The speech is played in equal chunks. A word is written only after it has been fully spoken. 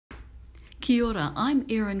Kia ora, I'm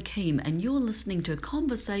Erin Keem and you're listening to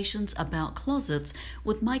Conversations About Closets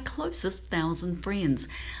with my closest 1,000 friends.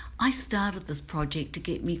 I started this project to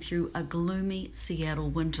get me through a gloomy Seattle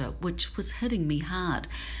winter, which was hitting me hard.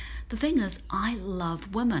 The thing is, I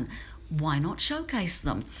love women. Why not showcase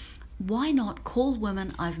them? Why not call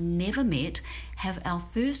women I've never met, have our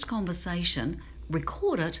first conversation,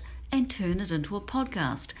 record it, and turn it into a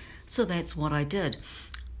podcast? So that's what I did.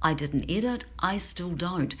 I didn't edit, I still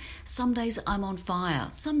don't. Some days I'm on fire,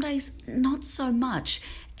 some days not so much,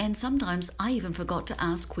 and sometimes I even forgot to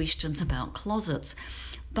ask questions about closets.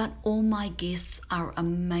 But all my guests are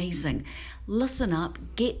amazing. Listen up,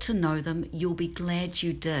 get to know them, you'll be glad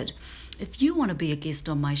you did. If you want to be a guest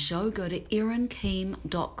on my show, go to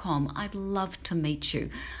erinkeem.com. I'd love to meet you.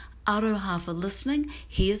 Aroha for listening.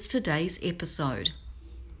 Here's today's episode.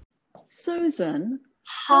 Susan,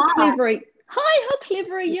 Hi. How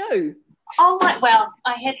clever are you? Oh, well,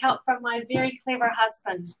 I had help from my very clever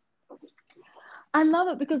husband. I love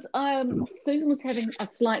it because Susan was having a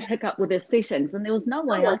slight hiccup with her settings and there was no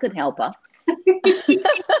way I could help her.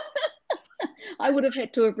 I would have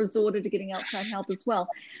had to have resorted to getting outside help as well.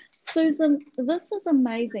 Susan, this is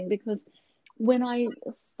amazing because when I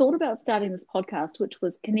thought about starting this podcast, which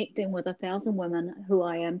was connecting with 1,000 women who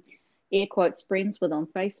I am, air quotes, friends with on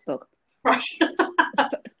Facebook. Right.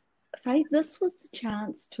 Faith, this was a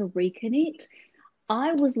chance to reconnect.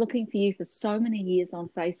 I was looking for you for so many years on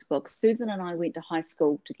Facebook. Susan and I went to high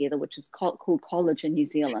school together, which is called college in New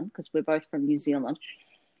Zealand, because we're both from New Zealand.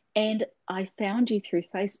 And I found you through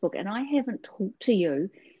Facebook, and I haven't talked to you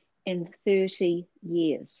in 30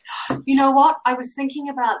 years. You know what? I was thinking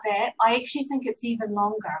about that. I actually think it's even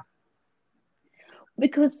longer.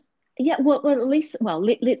 Because, yeah, well at least,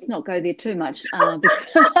 let's not go there too much.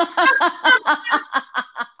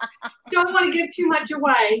 Don't want to give too much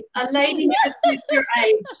away. A lady never says your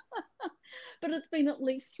age. But it's been at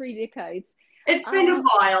least 3 decades. It's been a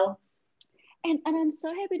while. And I'm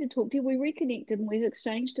so happy to talk to you. We reconnected and we've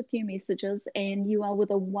exchanged a few messages, and you are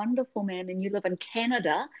with a wonderful man and you live in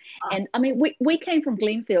Canada. And I mean, we came from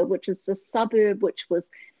Glenfield, which is the suburb, which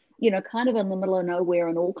was, kind of in the middle of nowhere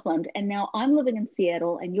in Auckland. And now I'm living in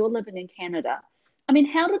Seattle and you're living in Canada. I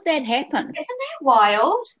mean, how did that happen? Isn't that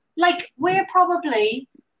wild? Like, we're probably,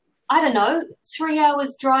 I don't know, 3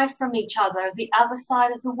 hours drive from each other, the other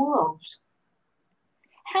side of the world.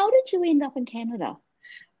 How did you end up in Canada?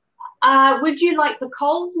 Would you like the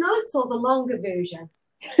Coles notes or the longer version?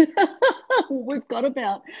 We've got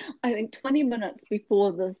about, I think, 20 minutes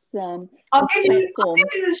before this I'll give you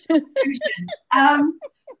the short version.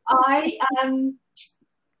 I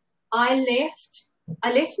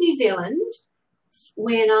left New Zealand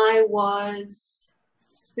when I was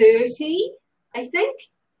 30, I think.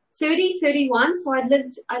 30, 31. So I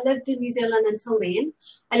lived in New Zealand until then.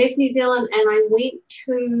 I left New Zealand and I went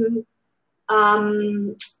to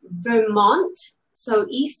Vermont, so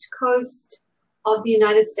east coast of the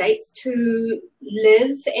United States, to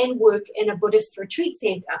live and work in a Buddhist retreat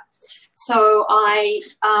center. So I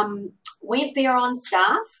went there on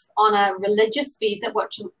staff on a religious visa,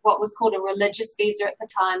 what was called a religious visa at the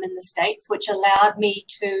time in the States, which allowed me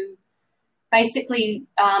to basically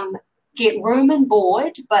get room and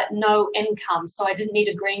board, but no income. So I didn't need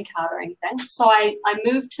a green card or anything. So I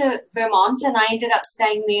moved to Vermont and I ended up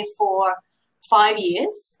staying there for 5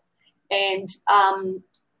 years and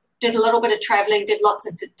did a little bit of traveling, did lots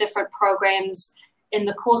of different programs. In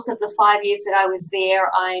the course of the 5 years that I was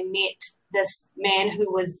there, I met this man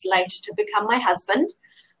who was later to become my husband.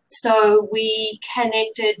 So we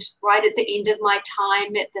connected right at the end of my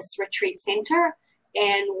time at this retreat center,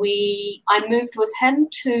 and I moved with him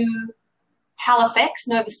to Halifax,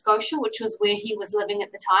 Nova Scotia, which was where he was living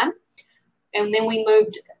at the time. And then we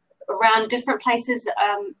moved around different places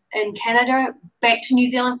in Canada, back to New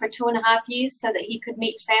Zealand for 2.5 years so that he could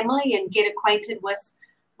meet family and get acquainted with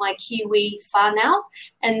my Kiwi whānau.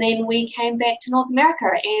 And then we came back to North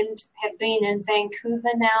America and have been in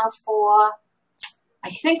Vancouver now for, I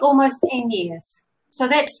think, almost 10 years. So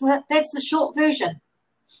that's the short version.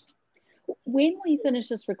 When we finish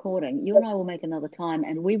this recording, you and I will make another time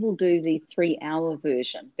and we will do the 3-hour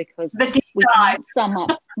version because we can't sum up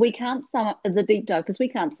the deep dive because we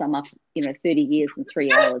can't sum up, 30 years in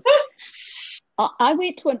 3 hours. I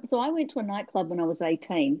went to a nightclub when I was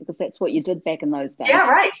 18 because that's what you did back in those days. Yeah,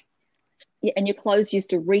 right. Yeah, and your clothes used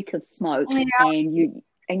to reek of smoke, and you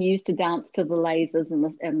used to dance to the lasers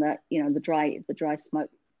and the dry smoke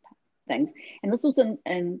things. And this was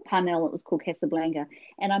in Parnell. It was called Casablanca,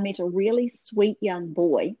 and I met a really sweet young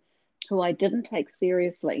boy who I didn't take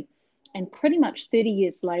seriously. And pretty much 30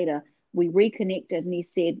 years later, we reconnected, and he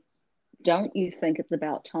said, don't you think it's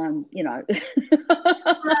about time, Wow,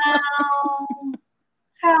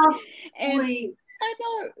 how And sweet. I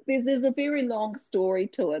know there's a very long story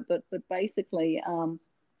to it, but basically,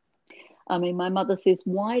 I mean, my mother says,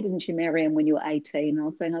 "Why didn't you marry him when you were 18?" I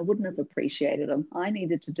was saying I wouldn't have appreciated him. I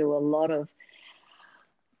needed to do a lot of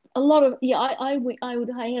yeah. I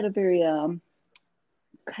had a very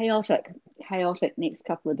chaotic next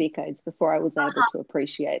couple of decades before I was able to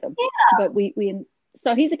appreciate him. Yeah. But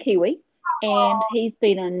so he's a Kiwi, and he's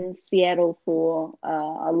been in Seattle for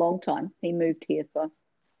a long time. He moved here for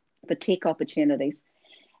tech opportunities,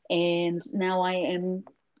 and now I am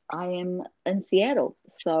in Seattle.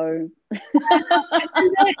 So Isn't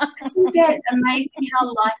that amazing how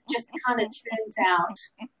life just kind of turns out?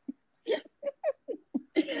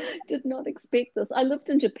 did not expect this. I lived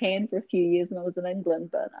in Japan for a few years and I was in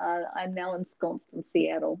England, but I'm now ensconced in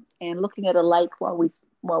Seattle and looking at a lake while we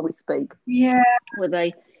speak Yeah. with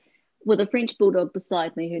a French bulldog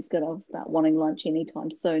beside me who's going to start wanting lunch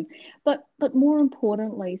anytime soon. But more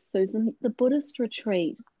importantly, Susan, the Buddhist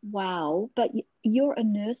retreat. Wow! But you're a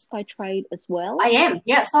nurse by trade as well. I am.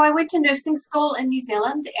 Yeah. So I went to nursing school in New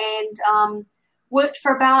Zealand and worked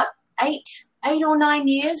for about 8 or 9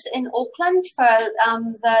 years in Auckland for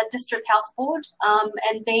the District Health Board,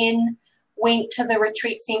 and then went to the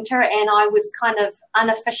retreat centre, and I was kind of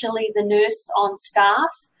unofficially the nurse on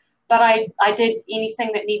staff, but I did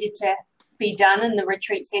anything that needed to be done in the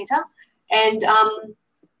retreat centre, and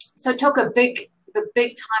so it took a big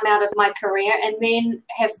time out of my career, and then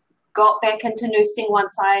have got back into nursing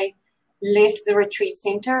once I left the retreat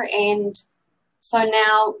centre, and so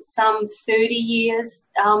now some 30 years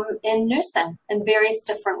in nursing in various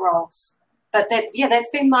different roles. But that's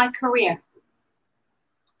been my career.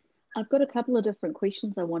 I've got a couple of different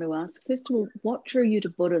questions I want to ask. First of all, what drew you to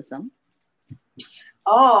Buddhism?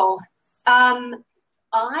 I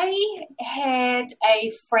had a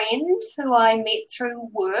friend who I met through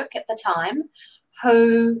work at the time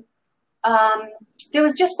who there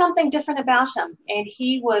was just something different about him, and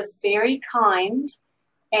he was very kind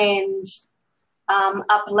and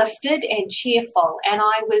uplifted and cheerful, and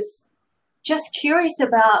I was just curious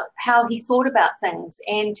about how he thought about things.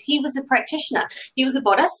 And he was a practitioner. He was a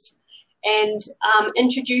Buddhist, and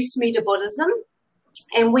introduced me to Buddhism,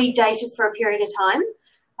 and we dated for a period of time.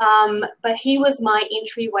 But he was my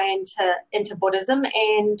entryway into Buddhism,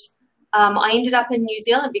 and I ended up in New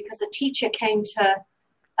Zealand because a teacher came to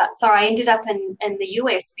I ended up in the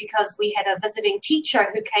US because we had a visiting teacher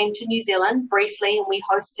who came to New Zealand briefly, and we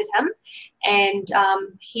hosted him. And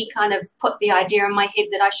he kind of put the idea in my head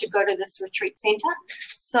that I should go to this retreat centre.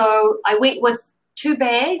 So I went with 2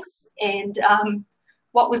 bags, and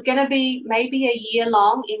what was going to be maybe a year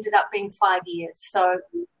long ended up being 5 years. So,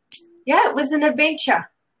 yeah, it was an adventure.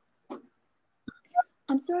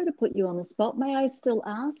 I'm sorry to put you on the spot. May I still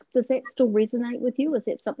ask, does that still resonate with you? Is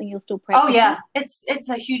that something you're still practicing? Oh, yeah. It's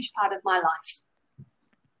a huge part of my life.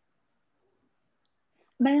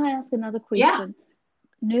 May I ask another question?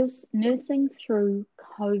 Yeah. Nursing through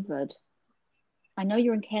COVID. I know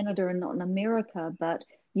you're in Canada and not in America, but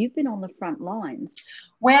you've been on the front lines.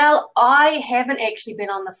 Well, I haven't actually been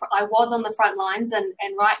on I was on the front lines, and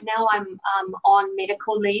right now I'm on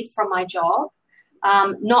medical leave from my job.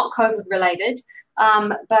 Not COVID related,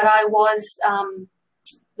 but I was,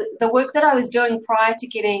 the work that I was doing prior to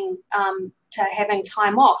getting to having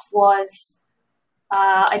time off was,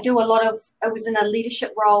 I was in a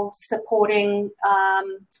leadership role supporting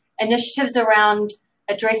initiatives around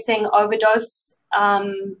addressing overdose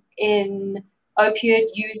in opioid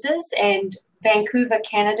users, and Vancouver,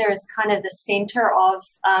 Canada is kind of the center of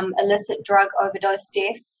illicit drug overdose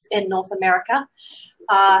deaths in North America.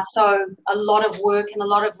 So a lot of work and a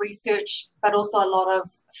lot of research, but also a lot of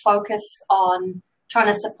focus on trying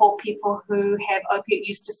to support people who have opiate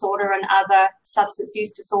use disorder and other substance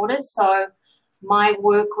use disorders. So my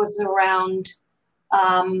work was around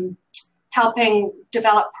helping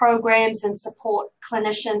develop programs and support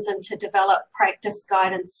clinicians and to develop practice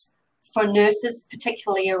guidance for nurses,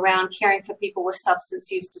 particularly around caring for people with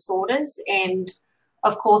substance use disorders. And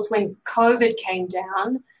of course, when COVID came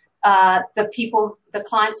down, the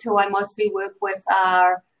clients who I mostly work with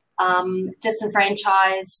are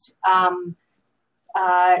disenfranchised,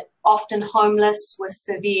 often homeless with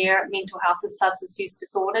severe mental health and substance use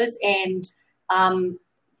disorders, and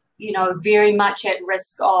very much at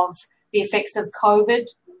risk of the effects of COVID,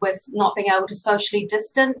 with not being able to socially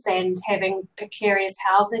distance and having precarious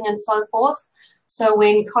housing and so forth. So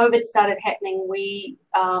when COVID started happening, we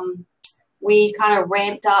kind of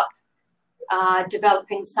ramped up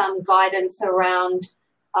developing some guidance around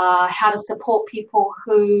how to support people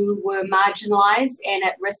who were marginalized and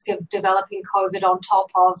at risk of developing COVID on top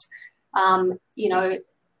of,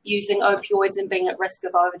 using opioids and being at risk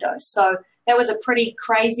of overdose. So that was a pretty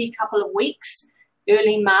crazy couple of weeks,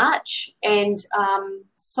 early March. And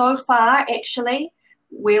so far, actually,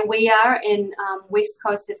 where we are in west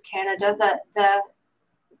coast of Canada,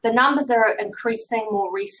 the numbers are increasing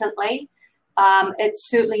more recently. It's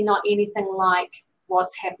certainly not anything like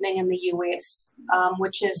what's happening in the US,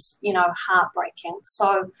 which is, heartbreaking.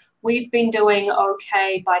 So we've been doing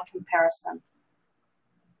okay by comparison.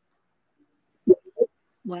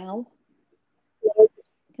 Well,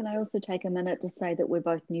 can I also take a minute to say that we're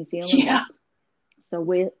both New Zealanders? Yeah. So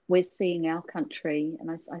we're seeing our country, and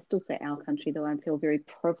I still say our country, though I feel very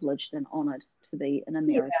privileged and honoured to be in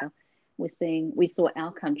America. Yeah. We saw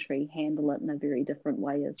our country handle it in a very different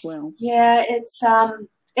way as well. Yeah, it's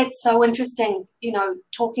so interesting,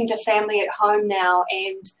 talking to family at home now,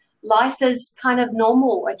 and life is kind of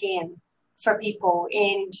normal again for people.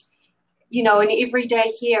 And, and every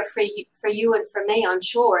day here for you and for me, I'm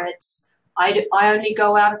sure it's, I only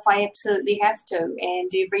go out if I absolutely have to.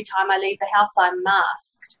 And every time I leave the house, I'm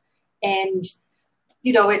masked. And,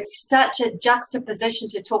 it's such a juxtaposition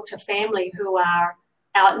to talk to family who are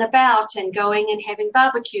out and about and going and having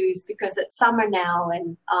barbecues because it's summer now.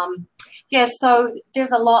 And, so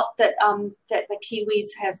there's a lot that that the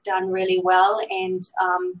Kiwis have done really well and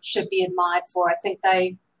should be admired for. I think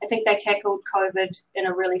they tackled COVID in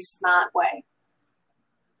a really smart way.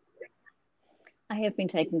 I have been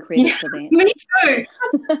taking credit for that. Me too.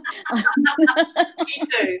 Me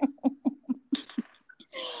too.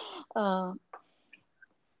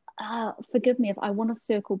 Forgive me if I want to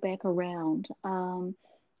circle back around.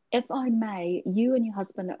 If I may, you and your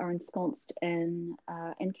husband are ensconced in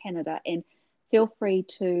Canada, and feel free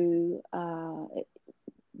to.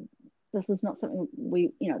 This is not something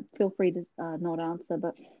feel free to not answer,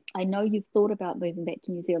 but I know you've thought about moving back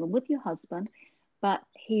to New Zealand with your husband, but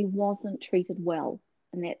he wasn't treated well.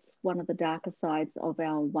 And that's one of the darker sides of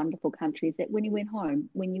our wonderful country, is that when you went home,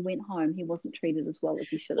 he wasn't treated as well as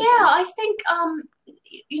he should have been. Yeah, I think,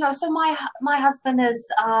 so my husband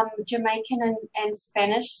is Jamaican and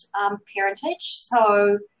Spanish parentage.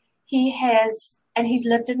 So he's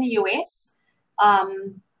lived in the US.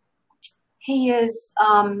 He is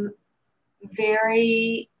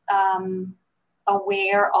very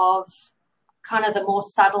aware of kind of the more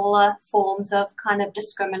subtler forms of kind of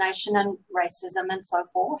discrimination and racism and so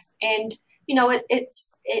forth. And,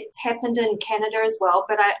 it's happened in Canada as well.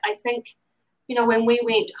 But I think, when we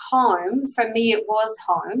went home, for me, it was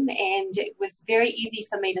home, and it was very easy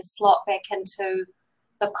for me to slot back into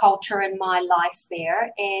the culture in my life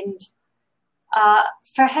there. And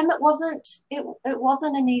for him, it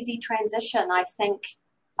wasn't an easy transition. I think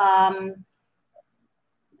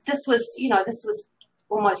this was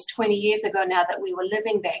almost 20 years ago now that we were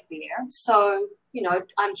living back there. So,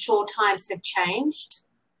 I'm sure times have changed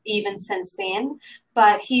even since then.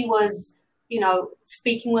 But he was,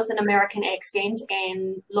 speaking with an American accent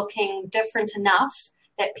and looking different enough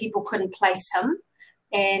that people couldn't place him.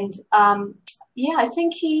 And, I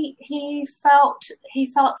think he felt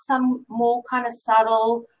some more kind of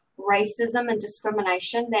subtle racism and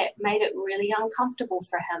discrimination that made it really uncomfortable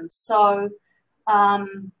for him. So,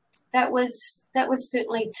 that was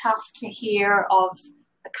certainly tough to hear of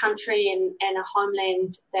a country and a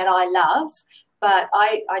homeland that I love, but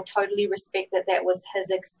I totally respect that was his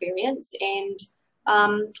experience, and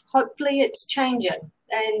hopefully it's changing,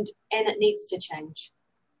 and it needs to change.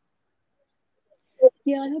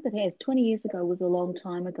 Yeah, I hope it has. 20 years ago was a long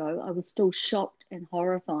time ago. I was still shocked and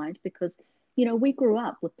horrified because, we grew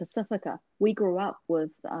up with Pacifica. We grew up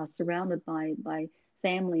with surrounded by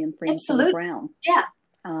family and friends on the ground. Yeah.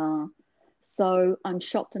 So I'm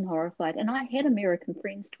shocked and horrified. And I had American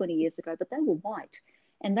friends 20 years ago, but they were white,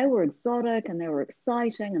 and they were exotic, and they were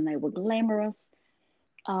exciting, and they were glamorous.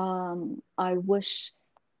 I wish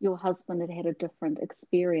your husband had a different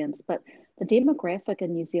experience, but the demographic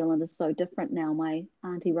in New Zealand is so different now. My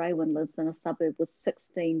Auntie Raywin lives in a suburb with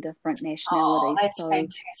 16 different nationalities. Oh, that's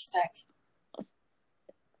fantastic.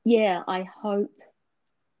 Yeah, I hope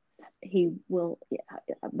he will,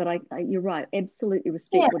 but you're right, absolutely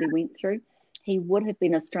respect what he went through. He would have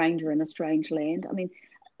been a stranger in a strange land. I mean,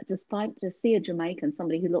 to see a Jamaican,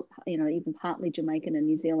 somebody who looked, even partly Jamaican in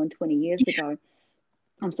New Zealand 20 years ago,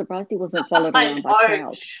 I'm surprised he wasn't followed around by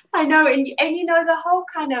crowds. I know, and the whole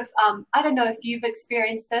kind of, I don't know if you've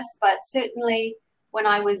experienced this, but certainly when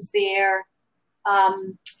I was there,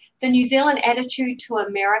 the New Zealand attitude to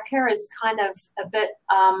America is kind of a bit,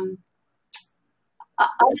 I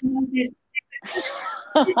don't know, there's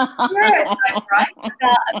stereotype, right,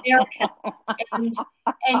 about Americans.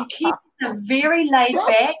 And Kiwis are very laid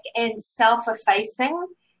back and self-effacing.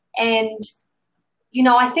 And,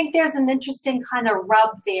 I think there's an interesting kind of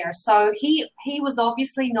rub there. So he was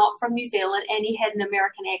obviously not from New Zealand, and he had an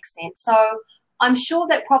American accent. So I'm sure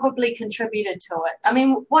that probably contributed to it. I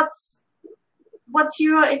mean, what's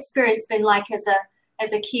your experience been like as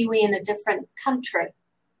a Kiwi in a different country?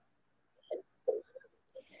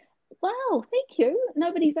 Wow, thank you.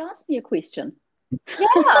 Nobody's asked me a question.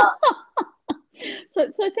 Yeah. So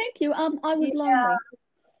thank you. I was lonely.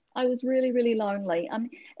 I was really, really lonely.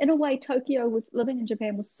 In a way, living in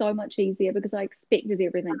Japan was so much easier because I expected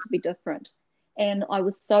everything to be different. And I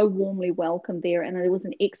was so warmly welcomed there. And there was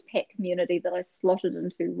an expat community that I slotted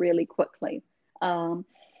into really quickly.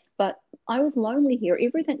 But I was lonely here.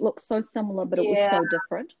 Everything looked so similar, but it was so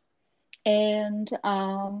different. And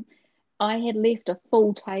I had left a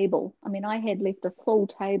full table. I had left a full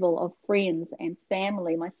table of friends and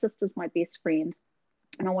family. My sister's my best friend.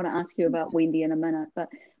 And I want to ask you about Wendy in a minute, but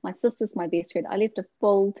my sister's my best friend. I left a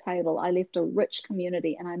full table. I left a rich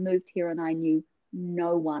community, and I moved here and I knew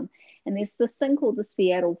no one. And there's this thing called the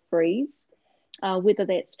Seattle Freeze, whether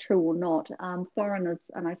that's true or not.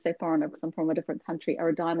 Foreigners, and I say foreigner because I'm from a different country, are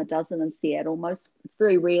a dime a dozen in Seattle. It's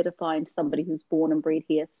very rare to find somebody who's born and bred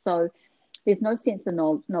here. So there's no sense of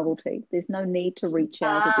novelty. There's no need to reach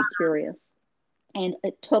out or be curious. And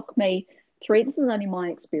it took me this is only my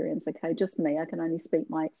experience, okay, just me. I can only speak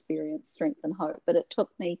my experience, strength and hope. But it took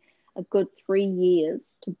me a good 3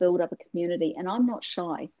 years to build up a community. And I'm not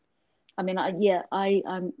shy. I'm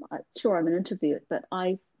sure I'm an introvert, but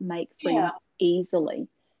I make friends easily.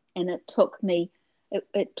 And it took me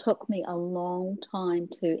a long time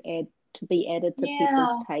to be added to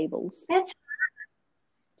people's tables. That's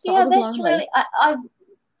lonely. Really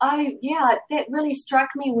that really struck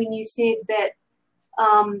me when you said that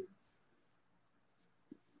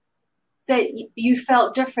that you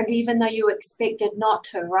felt different even though you expected not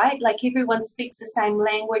to, right? Like everyone speaks the same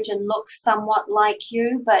language and looks somewhat like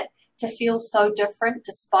you, but to feel so different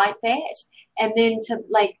despite that, and then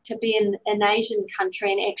to be in an Asian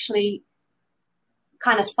country and actually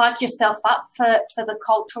kind of psych yourself up for the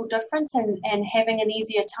cultural difference and having an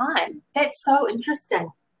easier time. That's so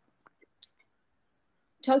interesting.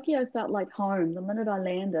 Tokyo felt like home. The minute I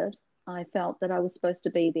landed, I felt that I was supposed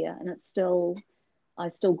to be there, and I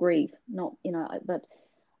still grieve, but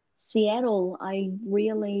Seattle, I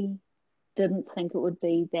really didn't think it would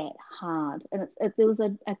be that hard. And there was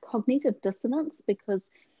a cognitive dissonance because,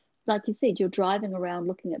 like you said, you're driving around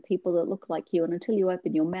looking at people that look like you, and until you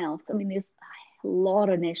open your mouth, there's a lot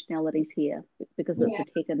of nationalities here because it's a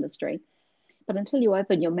tech industry. But until you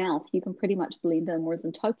open your mouth, you can pretty much blend in, whereas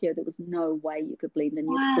in Tokyo, there was no way you could blend in.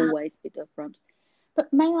 You'd always be different.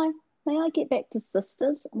 But may I get back to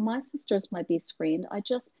sisters? My sister is my best friend. I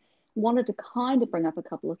just wanted to kind of bring up a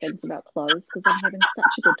couple of things about clothes because I'm having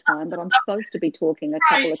such a good time, but I'm supposed to be talking a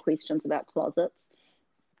couple of questions about closets.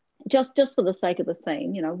 Just for the sake of the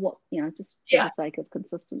theme, just for the sake of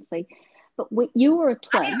consistency. But you were a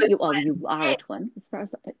twin. You are a twin. As far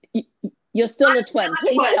as you're still a twin.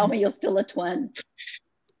 Please tell me you're still a twin.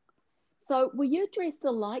 So were you dressed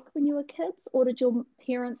alike when you were kids, or did your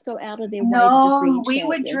parents go out of their way to No, we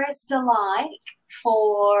were dressed alike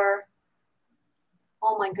for,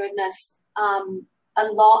 oh my goodness,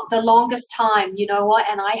 the longest time, you know what?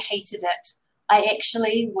 And I hated it. I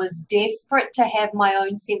actually was desperate to have my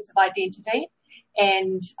own sense of identity.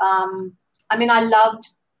 And I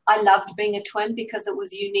loved being a twin because it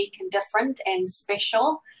was unique and different and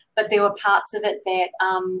special, but there were parts of it that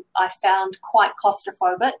I found quite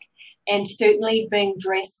claustrophobic, and certainly being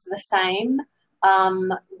dressed the same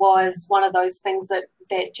was one of those things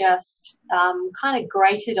that just kind of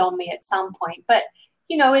grated on me at some point. But,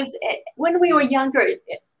 when we were younger,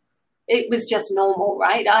 it was just normal,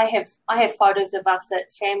 right? I have photos of us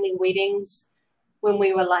at family weddings when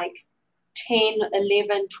we were like 10,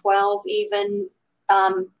 11, 12 even,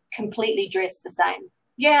 completely dressed the same.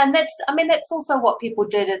 Yeah, and that's also what people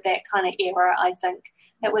did at that kind of era, I think.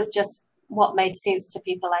 It was just what made sense to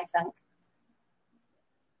people, I think.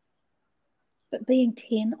 But being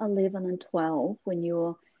 10, 11, and 12, when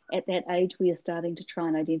you're at that age where you're starting to try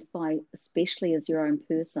and identify, especially as your own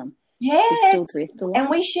person, yeah, still dressed alike. And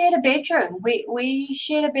we shared a bedroom. We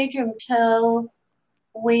shared a bedroom till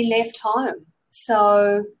we left home.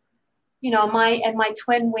 So, my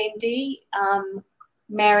twin Wendy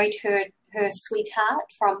married her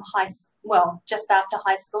sweetheart from just after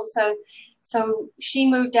high school. So she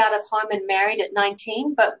moved out of home and married at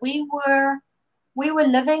 19, but we were we were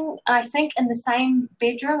living, I think, in the same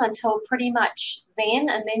bedroom until pretty much then,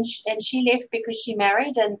 and then she left because she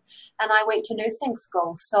married, and I went to nursing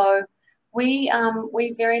school. So we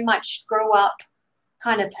very much grew up,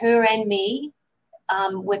 kind of her and me,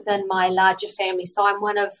 within my larger family. So I'm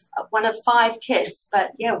one of 5 kids,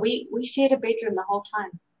 but yeah, we shared a bedroom the whole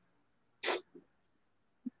time.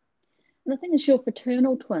 The thing is, you're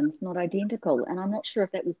fraternal twins, not identical. And I'm not sure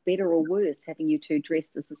if that was better or worse, having you two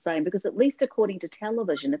dressed as the same, because at least according to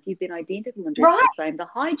television, if you've been identical and dressed the same, the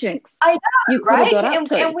hijinks I know, you could have got up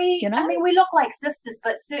to. And we, I mean, we look like sisters,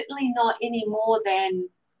 but certainly not any more than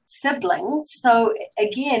siblings. So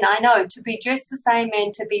again, I know to be dressed the same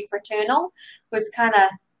and to be fraternal was kind of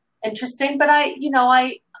interesting. But I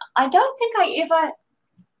don't think I ever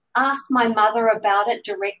asked my mother about it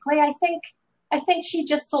directly. I think she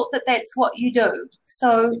just thought that that's what you do.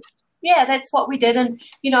 So yeah, that's what we did. And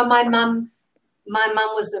my mum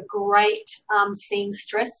was a great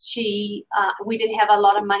seamstress. We didn't have a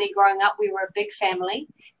lot of money growing up. We were a big family,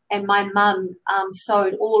 and my mum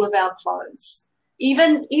sewed all of our clothes.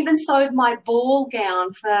 Even sewed my ball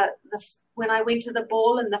gown for when I went to the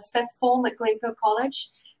ball in the 5th form at Glenfield College.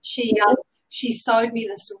 She sewed me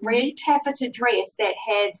this red taffeta dress that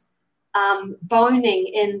had boning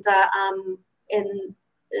in the in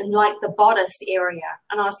like the bodice area,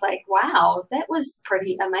 and I was like, wow, that was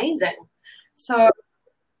pretty amazing. So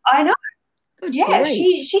I know. Good yeah,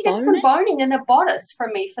 grief. she did some boning in a bodice for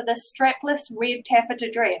me for this strapless red taffeta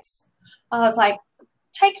dress. I was like,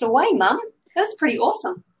 take it away, Mum. That's pretty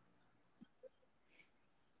awesome.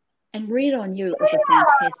 And red on you is a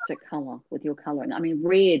fantastic colour with your colouring. I mean,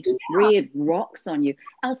 red rocks on you.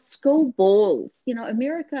 Our school balls,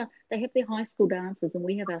 America, they have their high school dances and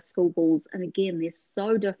we have our school balls. And again, they're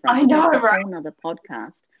so different. I know, That's right? a whole other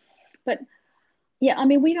podcast. But yeah, I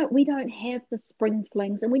mean, we don't have the spring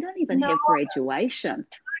flings, and we don't even have graduation.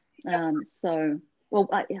 But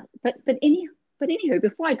anywho,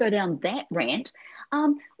 before I go down that rant,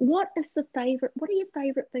 what are your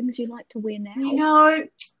favourite things you like to wear now?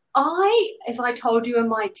 As I told you in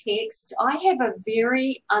my text, I have a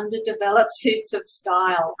very underdeveloped sense of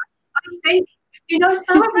style. I think,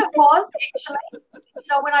 some of it was actually,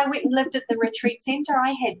 when I went and lived at the retreat centre,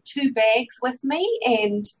 I had 2 bags with me,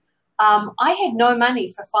 and I had no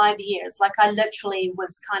money for 5 years. Like, I literally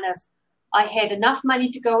was I had enough money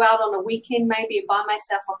to go out on a weekend maybe and buy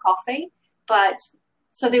myself a coffee, but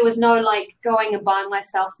so there was no going and buying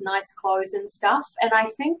myself nice clothes and stuff. And I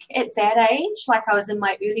think at that age, I was in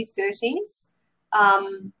my early 30s,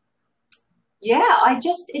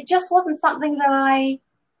 it just wasn't something that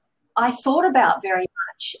I thought about very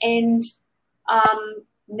much. And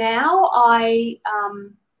now I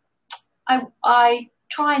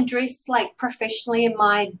try and dress professionally in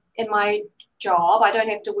my job. I don't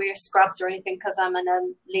have to wear scrubs or anything because I'm in a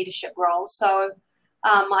leadership role. So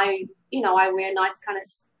I wear nice kind of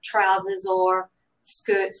trousers or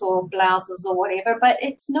skirts or blouses or whatever, but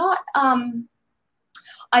it's not,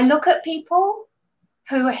 I look at people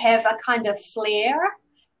who have a kind of flair,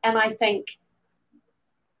 and I think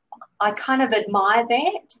I kind of admire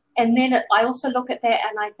that. And then I also look at that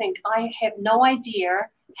and I think I have no idea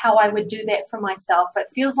how I would do that for myself. It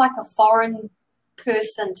feels like a foreign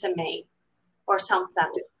person to me or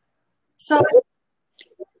something. So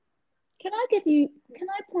Can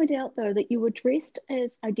I point out, though, that you were dressed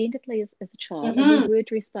as identically as a child, and we were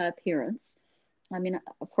dressed by our parents, I mean,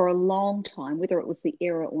 for a long time, whether it was the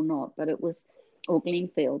era or not, or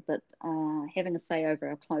Glenfield, but having a say over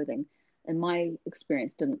our clothing, in my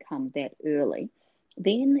experience, didn't come that early.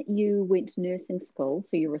 Then you went to nursing school,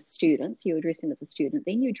 so you were a student, so you were dressing as a student.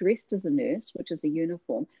 Then you dressed as a nurse, which is a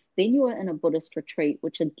uniform. Then you were in a Buddhist retreat,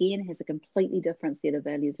 which again has a completely different set of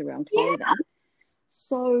values around clothing. Yeah.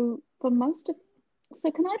 So can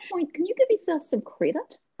you give yourself some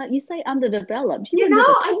credit? You say underdeveloped.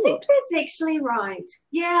 I think that's actually right.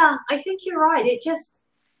 Yeah, I think you're right.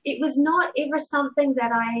 It was not ever something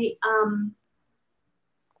that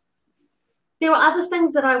there were other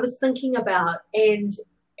things that I was thinking about and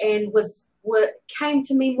came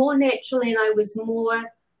to me more naturally, and I was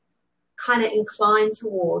more kind of inclined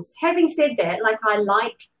towards. Having said that, I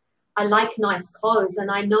like nice clothes, and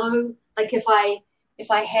I know if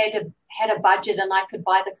I had a budget and I could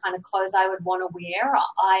buy the kind of clothes I would want to wear,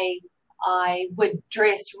 I would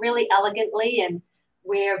dress really elegantly and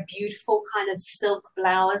wear beautiful kind of silk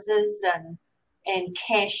blouses and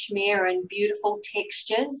cashmere and beautiful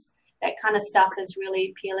textures. That kind of stuff is really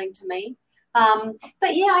appealing to me.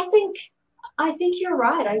 But yeah, I think you're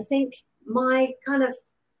right. I think my kind of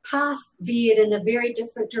path veered in a very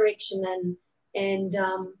different direction, and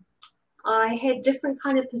I had different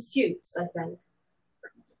kind of pursuits, I think.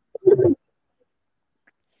 Well,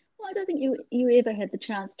 I don't think you ever had the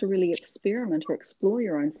chance to really experiment or explore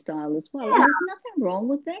your own style as well, and Yeah, there's nothing wrong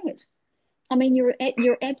with that. I mean, you're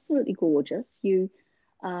absolutely gorgeous. You've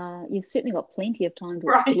certainly got plenty of time to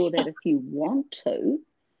right. explore that if you want to.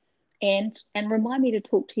 And remind me to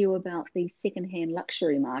talk to you about the secondhand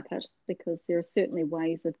luxury market, because there are certainly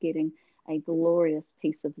ways of getting a glorious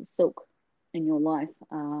piece of silk in your life.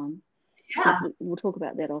 Yeah. We'll talk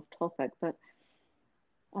about that off topic, but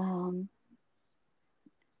um,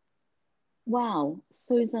 wow,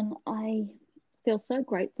 Susan, I feel so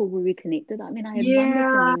grateful we reconnected. I mean, I had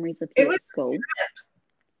wonderful Yeah. memories of It you was. at school,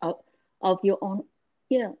 of, of your on,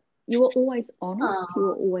 yeah, you were always honest, you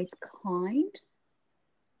were Oh, always kind,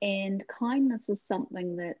 and kindness is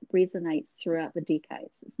something that resonates throughout the decades.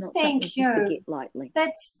 It's not something thank you you. forget lightly.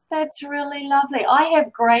 That's really lovely. I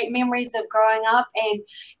have great memories of growing up and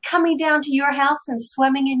coming down to your house and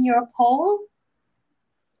swimming in your pool.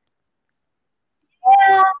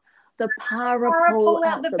 Yeah, The para or a pool pool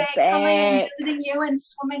out out the the back, coming and back. visiting you and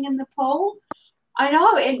swimming in the pool. I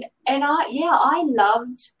know, and I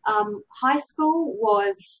loved high school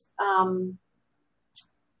was I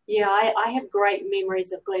have great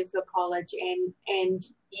memories of Glenfield College and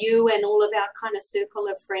you and all of our kind of circle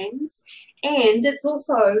of friends. And it's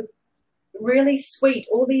also really sweet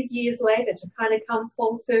all these years later to kind of come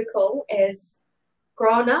full circle as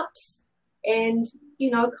grown-ups and,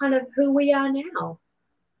 kind of who we are now.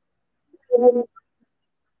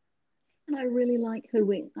 And I really like who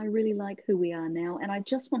we are now. And I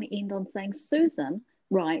just want to end on saying Susan,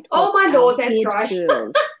 right, Oh was my our Lord, that's head right.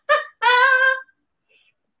 girl.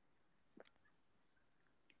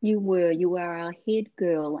 You were our head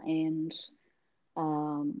girl, and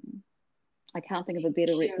um, I can't think of a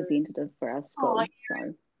better Thank you. representative for our Oh, school.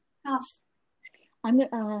 So oh, I'm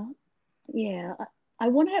yeah, I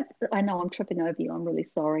want to have. I know I'm tripping over you. I'm really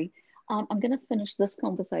sorry. I'm going to finish this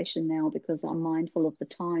conversation now because I'm mindful of the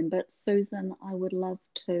time. But Susan, I would love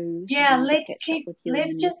to have yeah, another catch up with you in the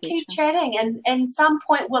let's near just keep future. chatting and some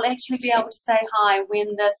point we'll actually be able to say hi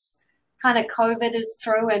when this kind of COVID is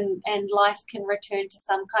through and life can return to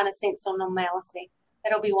some kind of sense of normalcy.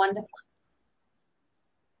 That'll be wonderful.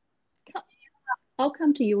 I'll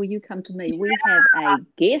come to you or you come to me. We have a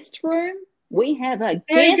guest room. We have a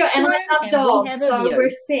There you go. guest And room, I love and we dogs, have a so we're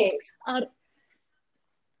view. set. Uh,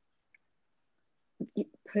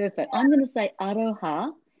 Perfect. I'm going to say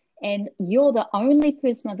aroha, and you're the only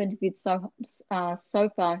person I've interviewed so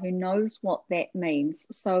far who knows what that means.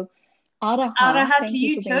 So, aroha, Araha to thank you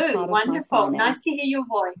you for being too. part of my Wonderful. whānau. Nice to hear your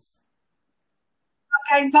voice.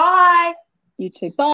 Okay, bye. You too. Bye.